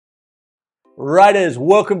Riders,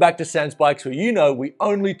 welcome back to Sam's Bikes, where you know we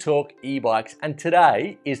only talk e-bikes, and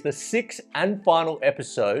today is the sixth and final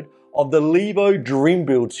episode of the Levo Dream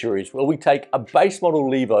Build series, where we take a base model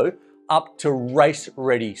Levo up to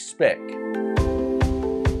race-ready spec.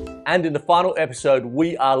 And in the final episode,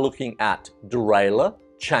 we are looking at derailleur,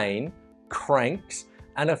 chain, cranks,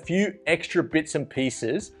 and a few extra bits and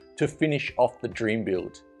pieces to finish off the Dream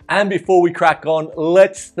Build. And before we crack on,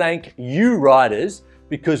 let's thank you riders,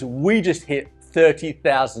 because we just hit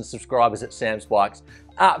 30,000 subscribers at Sam's Bikes.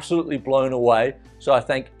 Absolutely blown away. So I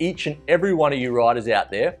thank each and every one of you riders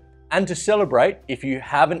out there. And to celebrate, if you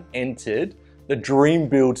haven't entered the Dream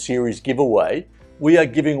Build series giveaway, we are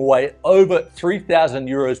giving away over 3,000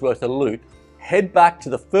 euros worth of loot. Head back to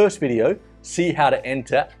the first video, see how to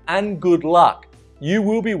enter, and good luck. You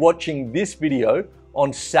will be watching this video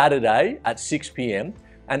on Saturday at 6 p.m.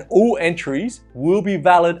 and all entries will be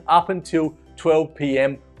valid up until 12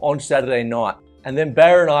 p.m. on Saturday night. And then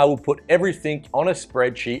Bear and I will put everything on a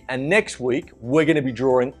spreadsheet, and next week we're going to be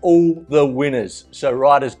drawing all the winners. So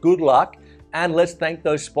riders, good luck, and let's thank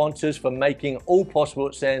those sponsors for making all possible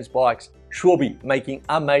at Sam's Bikes. Schwalbe, making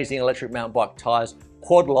amazing electric mountain bike tires.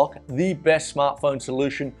 Quadlock, the best smartphone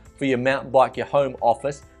solution for your mountain bike, your home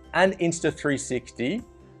office. And Insta360,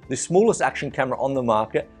 the smallest action camera on the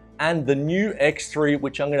market, and the new X3,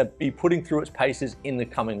 which I'm going to be putting through its paces in the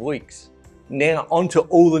coming weeks. Now onto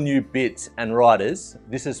all the new bits, and riders,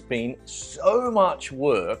 this has been so much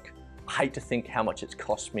work. I hate to think how much it's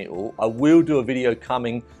cost me all. I will do a video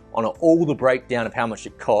coming on all the breakdown of how much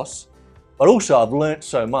it costs, but also I've learned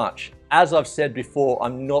so much. As I've said before,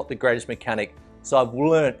 I'm not the greatest mechanic, so I've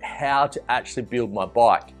learned how to actually build my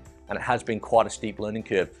bike, and it has been quite a steep learning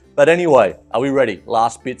curve. But anyway, are we ready?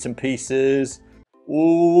 Last bits and pieces.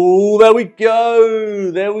 Ooh, there we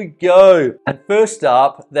go, there we go. And first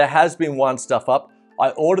up, there has been one stuff up.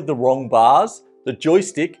 I ordered the wrong bars. The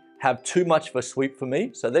joystick have too much of a sweep for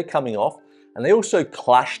me, so they're coming off. And they also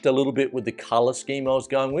clashed a little bit with the color scheme I was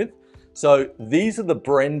going with. So these are the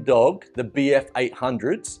Brendog, the BF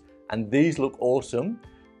 800s, and these look awesome.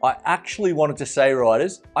 I actually wanted to say,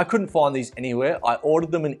 riders, I couldn't find these anywhere. I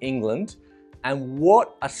ordered them in England, and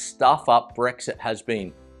what a stuff up Brexit has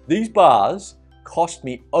been. These bars cost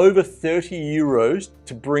me over 30 euros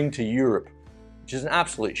to bring to Europe, which is an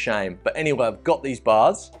absolute shame. But anyway, I've got these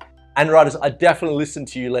bars. And riders, I definitely listened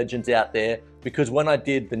to you legends out there, because when I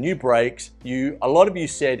did the new brakes, a lot of you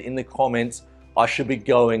said in the comments I should be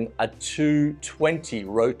going a 220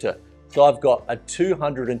 rotor. So I've got a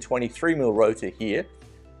 223mm rotor here,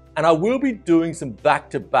 and I will be doing some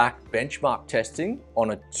back-to-back benchmark testing on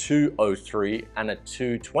a 203 and a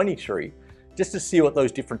 223. just to see what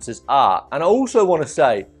those differences are. And I also want to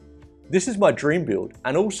say, this is my dream build,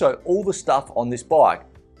 and also all the stuff on this bike,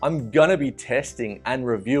 I'm gonna be testing and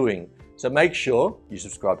reviewing. So make sure you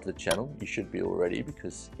subscribe to the channel. You should be already,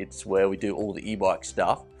 because it's where we do all the e-bike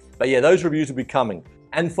stuff. But yeah, those reviews will be coming.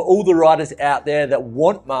 And for all the riders out there that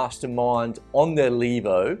want Mastermind on their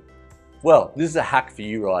Levo, well, this is a hack for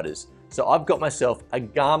you riders. So I've got myself a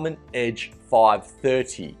Garmin Edge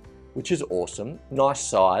 530, which is awesome. Nice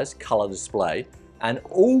size, color display. And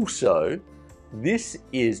also, this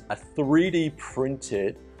is a 3D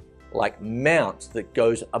printed like mount that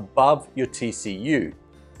goes above your TCU.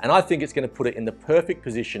 And I think it's going to put it in the perfect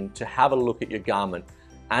position to have a look at your Garmin.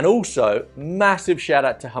 And also, massive shout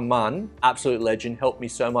out to Haman, absolute legend, helped me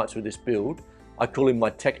so much with this build. I call him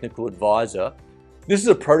my technical advisor. This is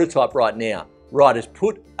a prototype right now. Riders,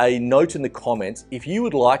 put a note in the comments if you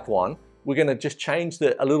would like one. We're going to just change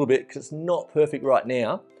a little bit because it's not perfect right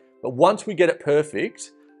now. But once we get it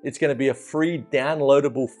perfect, it's going to be a free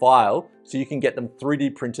downloadable file so you can get them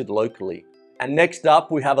 3D printed locally. And next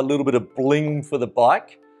up, we have a little bit of bling for the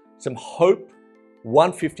bike. Some Hope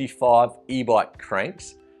 155 e-bike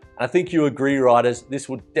cranks. And I think you agree, riders, this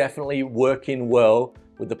will definitely work in well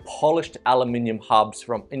with the polished aluminium hubs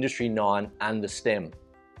from Industry 9 and the stem.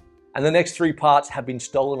 And the next three parts have been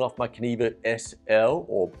stolen off my Caneva SL,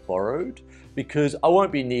 or borrowed, because I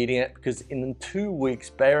won't be needing it, because in 2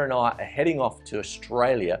 weeks, Bear and I are heading off to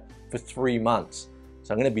Australia for 3 months.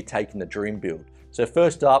 So I'm going to be taking the dream build. So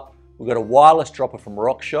first up, we've got a wireless dropper from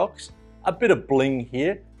RockShox, a bit of bling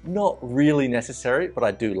here, not really necessary, but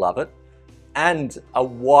I do love it, and a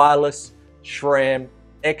wireless SRAM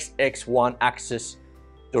XX1 axis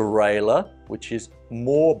derailleur, which is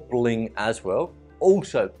more bling as well,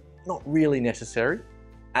 also not really necessary,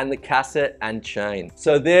 and the cassette and chain.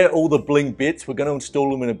 So they're all the bling bits. We're going to install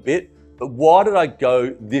them in a bit, but why did I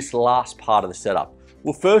go this last part of the setup?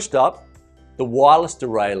 Well, first up, the wireless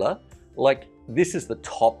derailleur, like this is the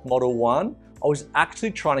top model one. I was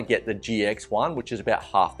actually trying to get the GX one, which is about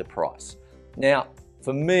half the price. Now,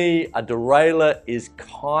 for me, a derailleur is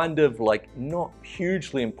kind of like not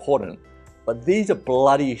hugely important, but these are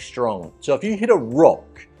bloody strong. So if you hit a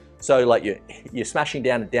rock, so like you're smashing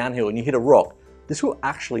down a downhill and you hit a rock, this will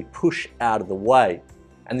actually push out of the way.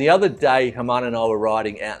 And the other day, Herman and I were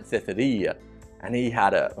riding out in Thessalia, and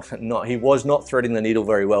he was not threading the needle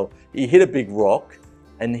very well. He hit a big rock,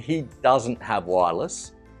 and he doesn't have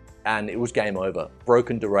wireless, and it was game over,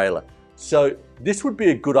 broken derailleur. So this would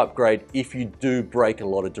be a good upgrade if you do break a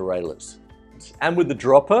lot of derailleurs. And with the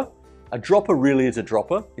dropper, a dropper really is a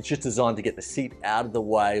dropper. It's just designed to get the seat out of the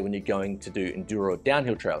way when you're going to do enduro or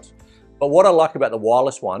downhill trails. But what I like about the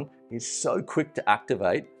wireless one is so quick to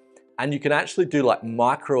activate, and you can actually do like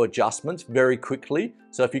micro adjustments very quickly.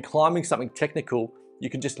 So if you're climbing something technical,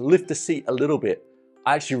 you can just lift the seat a little bit.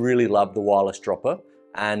 I actually really love the wireless dropper,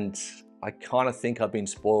 and I kind of think I've been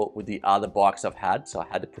spoiled with the other bikes I've had, so I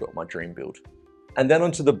had to put it on my dream build. And then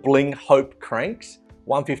onto the Bling Hope cranks,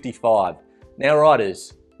 155. Now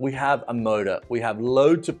riders, we have a motor, we have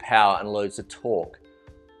loads of power and loads of torque.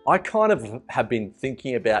 I kind of have been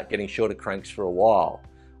thinking about getting shorter cranks for a while.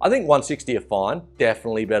 I think 160 are fine,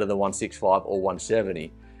 definitely better than 165 or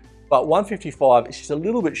 170. But 155 is just a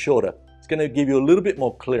little bit shorter. It's going to give you a little bit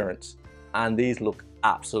more clearance, and these look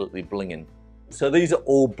absolutely blingin'. So these are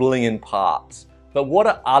all blingin' parts. But what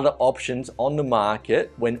are other options on the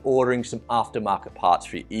market when ordering some aftermarket parts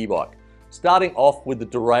for your e-bike? Starting off with the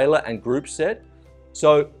derailleur and group set.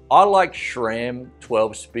 So I like SRAM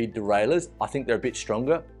 12-speed derailleurs. I think they're a bit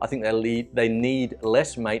stronger. I think they need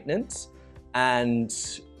less maintenance, and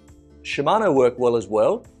Shimano work well as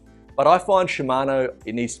well. But I find Shimano,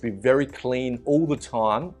 it needs to be very clean all the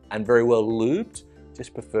time and very well lubed.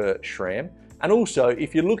 Just prefer SRAM. And also,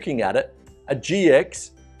 if you're looking at it, a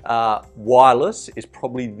GX wireless is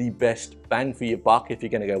probably the best bang for your buck if you're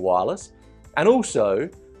going to go wireless. And also,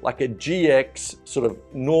 like a GX sort of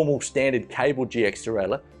normal standard cable GX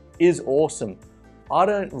derailleur is awesome. I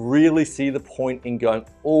don't really see the point in going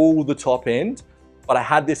all the top end, but I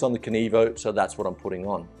had this on the Kenevo, so that's what I'm putting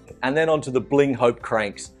on. And then onto the Bling Hope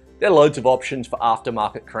cranks. There are loads of options for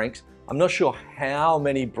aftermarket cranks. I'm not sure how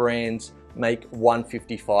many brands make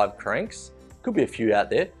 155 cranks. Could be a few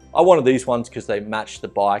out there. I wanted these ones because they match the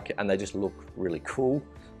bike and they just look really cool.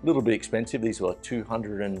 A little bit expensive. These were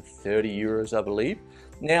 230 euros, I believe.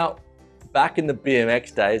 Now, back in the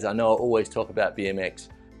BMX days, I know I always talk about BMX,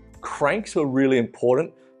 cranks were really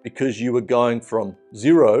important because you were going from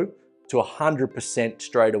 0 to 100%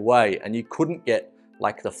 straight away, and you couldn't get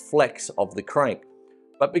like the flex of the crank.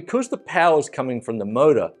 But because the power is coming from the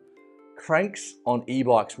motor, cranks on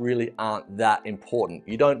e-bikes really aren't that important.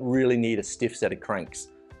 You don't really need a stiff set of cranks.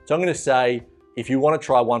 So I'm going to say, if you want to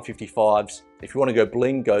try 155s, if you want to go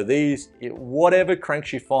bling, go these. Whatever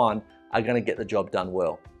cranks you find are going to get the job done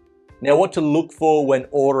well. Now, what to look for when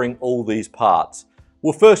ordering all these parts?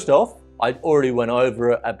 Well, first off, I already went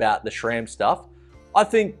over about the SRAM stuff. I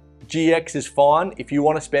think GX is fine if you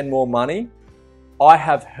want to spend more money. I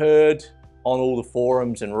have heard on all the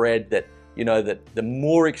forums and read that, you know, that the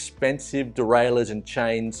more expensive derailleurs and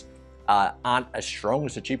chains aren't as strong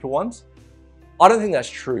as the cheaper ones. I don't think that's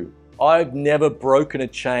true. I've never broken a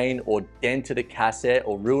chain or dented a cassette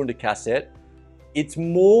or ruined a cassette. It's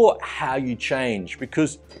more how you change,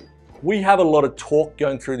 because we have a lot of torque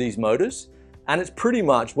going through these motors, and it's pretty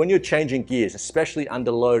much when you're changing gears, especially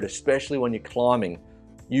under load, especially when you're climbing,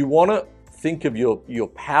 you want to think of your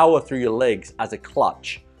power through your legs as a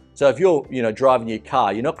clutch. So if you're driving your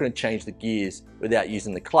car, you're not going to change the gears without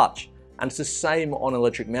using the clutch. And it's the same on an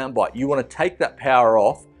electric mountain bike. You want to take that power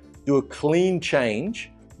off, do a clean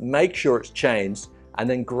change, make sure it's changed, and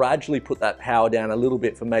then gradually put that power down a little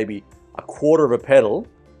bit for maybe a quarter of a pedal,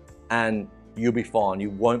 and you'll be fine. You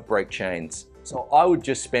won't break chains. So I would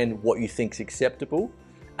just spend what you think is acceptable.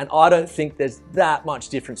 And I don't think there's that much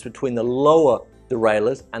difference between the lower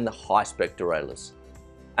derailleurs and the high spec derailleurs.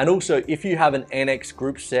 And also, if you have an NX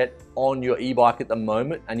group set on your e-bike at the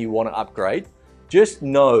moment and you want to upgrade, just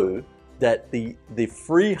know that the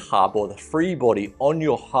free hub or the free body on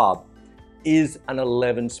your hub is an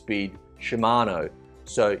 11-speed Shimano.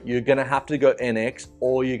 So you're going to have to go NX,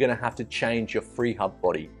 or you're going to have to change your free hub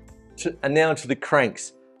body. And now to the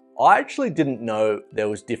cranks. I actually didn't know there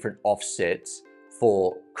was different offsets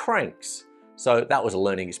for cranks. So that was a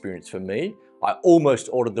learning experience for me. I almost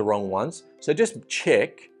ordered the wrong ones. So just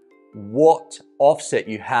check what offset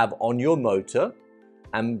you have on your motor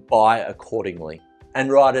and buy accordingly.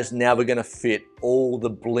 And riders, now we're going to fit all the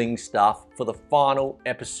bling stuff for the final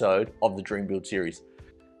episode of the Dream Build series.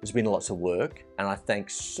 There's been lots of work, and I thank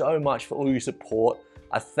so much for all your support.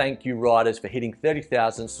 I thank you riders for hitting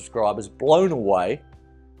 30,000 subscribers. Blown away.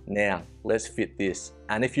 Now, let's fit this.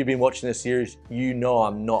 And if you've been watching this series, you know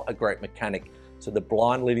I'm not a great mechanic. So the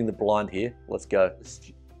blind leading the blind here, let's go.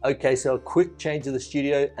 Okay, so a quick change of the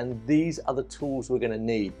studio, and these are the tools we're gonna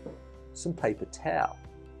need. Some paper towel,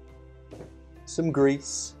 some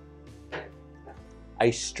grease,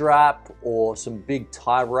 a strap or some big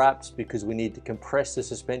tie wraps because we need to compress the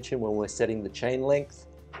suspension when we're setting the chain length,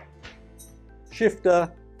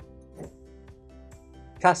 shifter,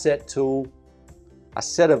 cassette tool, a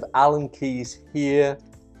set of Allen keys here,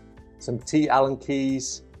 some T Allen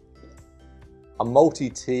keys, a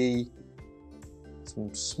multi-T,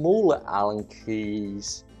 some smaller Allen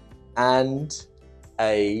keys, and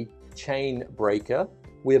a chain breaker.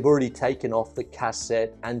 We have already taken off the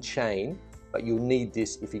cassette and chain, but you'll need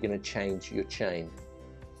this if you're going to change your chain.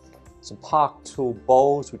 Some Park Tool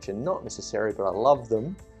bowls, which are not necessary, but I love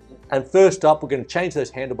them. And first up, we're going to change those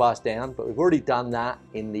handlebars down, but we've already done that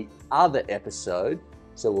in the other episode,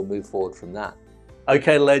 so we'll move forward from that.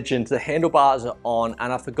 Okay, legends, the handlebars are on,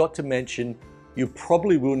 and I forgot to mention, you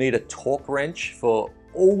probably will need a torque wrench for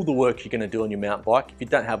all the work you're going to do on your mountain bike. If you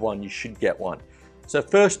don't have one, you should get one. So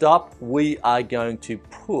first up, we are going to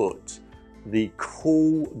put the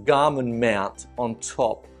cool Garmin mount on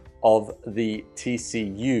top of the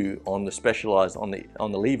TCU on the Specialized on the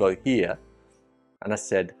Levo here. And I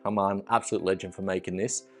said, I'm an absolute legend for making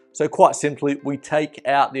this. So quite simply, we take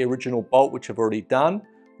out the original bolt, which I've already done,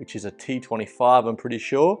 which is a T25, I'm pretty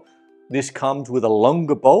sure. This comes with a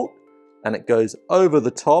longer bolt and it goes over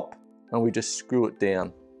the top and we just screw it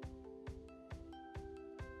down.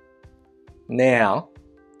 Now,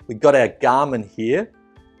 we've got our Garmin here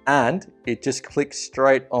and it just clicks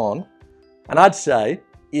straight on. And I'd say,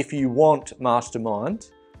 if you want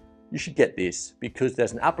Mastermind, you should get this because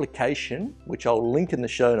there's an application, which I'll link in the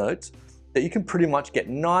show notes, that you can pretty much get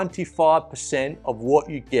 95% of what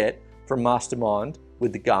you get from Mastermind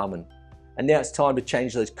with the Garmin. And now it's time to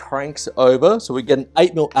change those cranks over. So we get an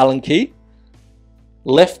 8mm Allen key,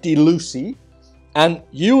 lefty-loosey, and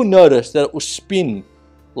you'll notice that it will spin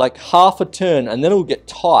like half a turn and then it will get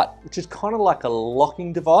tight, which is kind of like a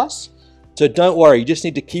locking device. So don't worry, you just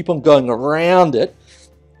need to keep on going around it.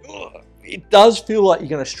 It does feel like you're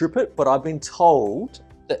going to strip it, but I've been told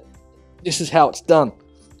that this is how it's done.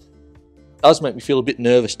 It does make me feel a bit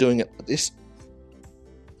nervous doing it like this.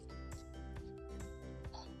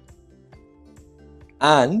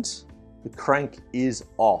 And the crank is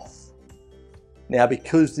off. Now,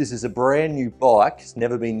 because this is a brand new bike, it's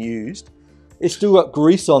never been used, it's still got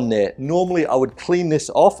grease on there. Normally I would clean this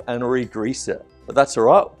off and re-grease it, but that's all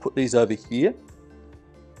right. We'll put these over here.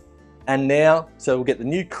 And now, so we'll get the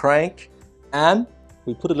new crank and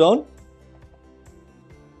we put it on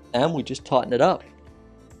and we just tighten it up.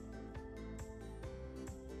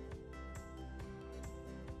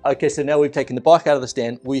 Okay, so now we've taken the bike out of the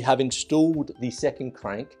stand, we have installed the second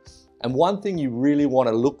crank. And one thing you really want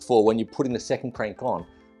to look for when you're putting the second crank on,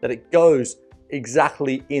 that it goes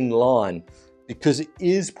exactly in line, because it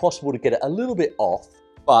is possible to get it a little bit off,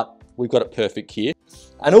 but we've got it perfect here.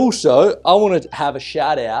 And also, I want to have a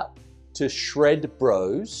shout out to Shred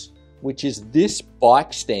Bros, which is this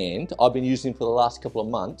bike stand I've been using for the last couple of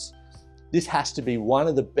months. This has to be one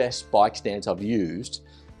of the best bike stands I've used.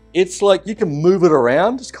 It's like you can move it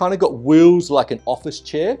around. It's kind of got wheels like an office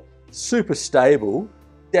chair, super stable.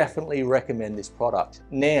 Definitely recommend this product.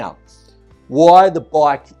 Now, why the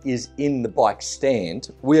bike is in the bike stand,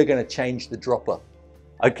 we are going to change the dropper.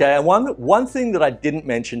 Okay, and one thing that I didn't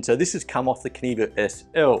mention, so this has come off the Kenevo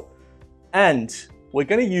SL, and we're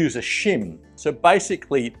going to use a shim. So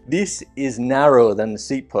basically, this is narrower than the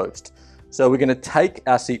seat post. So we're going to take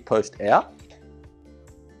our seat post out.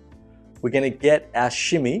 We're going to get our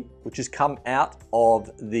shimmy, which has come out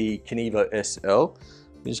of the Kenevo SL.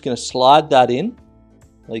 We're just going to slide that in,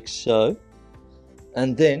 like so,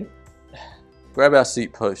 and then grab our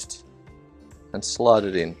seat post and slide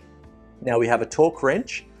it in. Now we have a torque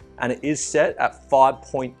wrench and it is set at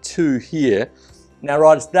 5.2 here. Now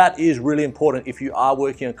riders, that is really important if you are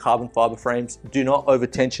working on carbon fiber frames. Do not over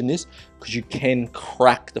tension this because you can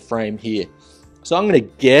crack the frame here. So I'm going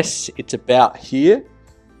to guess it's about here,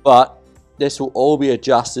 but this will all be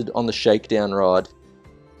adjusted on the shakedown ride.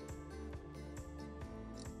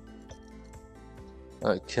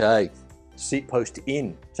 Okay, seat post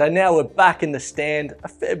in. So now we're back in the stand, a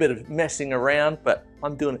fair bit of messing around, but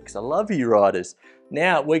I'm doing it because I love you riders.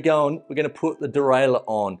 Now we're going to put the derailleur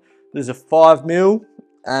on. There's a 5mm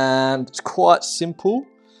and it's quite simple.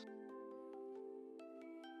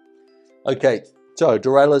 Okay, so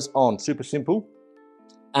derailleur's on, super simple.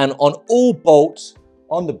 And on all bolts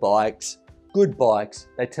on the bikes, good bikes,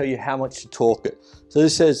 they tell you how much to torque it. So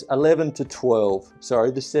this says 11 to 12.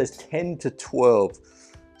 Sorry, this says 10 to 12.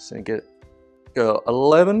 So go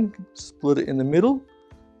 11, split it in the middle.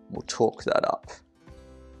 We'll torque that up.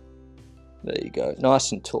 There you go,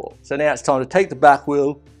 nice and taut. So now it's time to take the back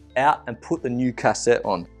wheel out and put the new cassette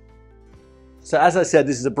on. So as I said,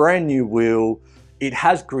 this is a brand new wheel. It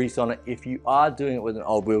has grease on it. If you are doing it with an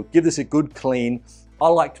old wheel, give this a good clean. I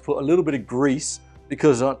like to put a little bit of grease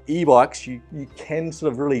because on e-bikes, you can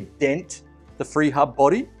sort of really dent the free hub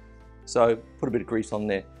body. So put a bit of grease on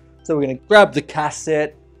there. So we're gonna grab the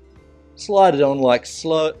cassette, slide it on like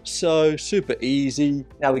so, super easy.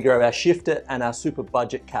 Now we grab our shifter and our super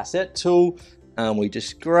budget cassette tool, and we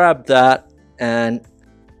just grab that, and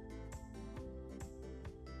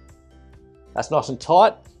that's nice and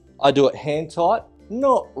tight. I do it hand tight,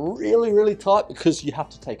 not really, really tight because you have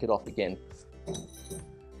to take it off again.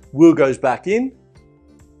 Wheel goes back in.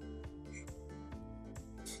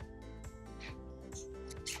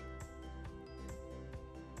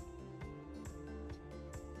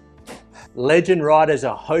 Legend riders,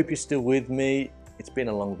 I hope you're still with me. It's been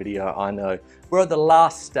a long video, I know. We're at the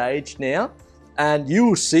last stage now, and you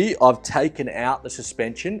will see I've taken out the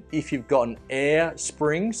suspension. If you've got an air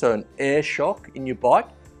spring, so an air shock in your bike,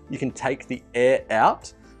 you can take the air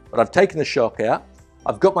out, but I've taken the shock out.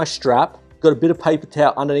 I've got my strap, got a bit of paper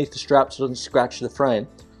towel underneath the strap so it doesn't scratch the frame.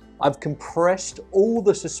 I've compressed all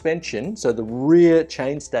the suspension, so the rear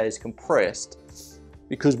chainstay is compressed,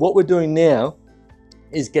 because what we're doing now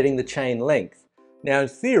is getting the chain length. Now in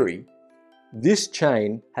theory, this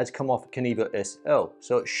chain has come off a Kenevo SL,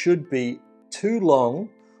 so it should be too long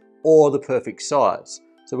or the perfect size.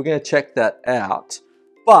 So we're gonna check that out.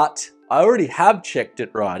 But I already have checked it,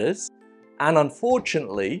 riders, and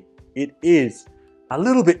unfortunately, it is a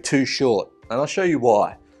little bit too short, and I'll show you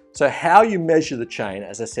why. So how you measure the chain,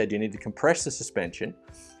 as I said, you need to compress the suspension.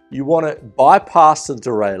 You wanna bypass the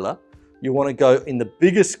derailleur. You wanna go in the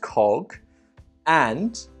biggest cog,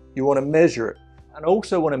 and you want to measure it. And I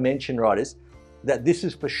also want to mention, riders, that this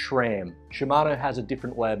is for SRAM. Shimano has a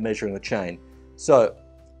different way of measuring the chain. So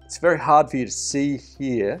it's very hard for you to see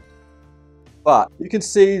here, but you can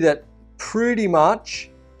see that pretty much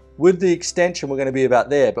with the extension, we're going to be about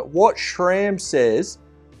there. But what SRAM says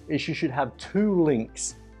is you should have 2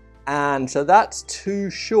 links. And so that's too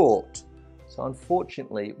short. So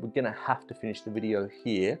unfortunately, we're going to have to finish the video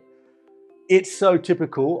here. It's so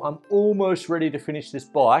typical. I'm almost ready to finish this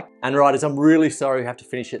bike. And riders, I'm really sorry we have to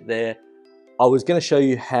finish it there. I was going to show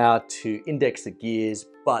you how to index the gears,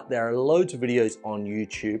 but there are loads of videos on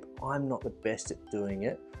YouTube. I'm not the best at doing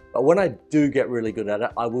it, but when I do get really good at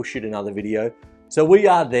it, I will shoot another video. So we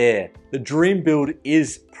are there. The dream build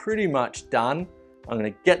is pretty much done. I'm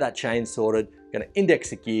going to get that chain sorted, going to index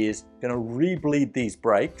the gears, going to re-bleed these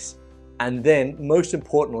brakes, and then most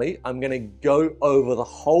importantly, I'm going to go over the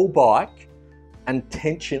whole bike and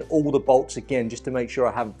tension all the bolts again just to make sure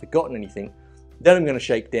I haven't forgotten anything. Then I'm going to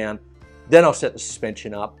shake down, then I'll set the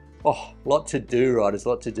suspension up. Oh, lot to do, riders,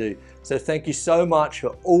 lot to do. So thank you so much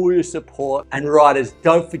for all your support. And riders,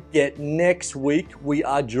 don't forget, next week we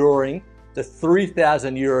are drawing the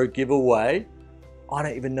 €3,000 giveaway. I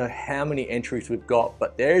don't even know how many entries we've got,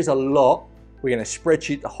 but there is a lot. We're going to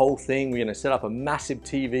spreadsheet the whole thing. We're going to set up a massive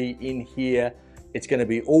TV in here. It's going to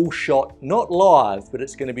be all shot, not live, but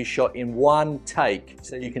it's going to be shot in one take.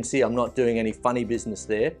 So you can see I'm not doing any funny business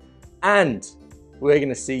there. And we're going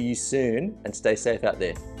to see you soon, and stay safe out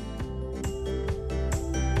there.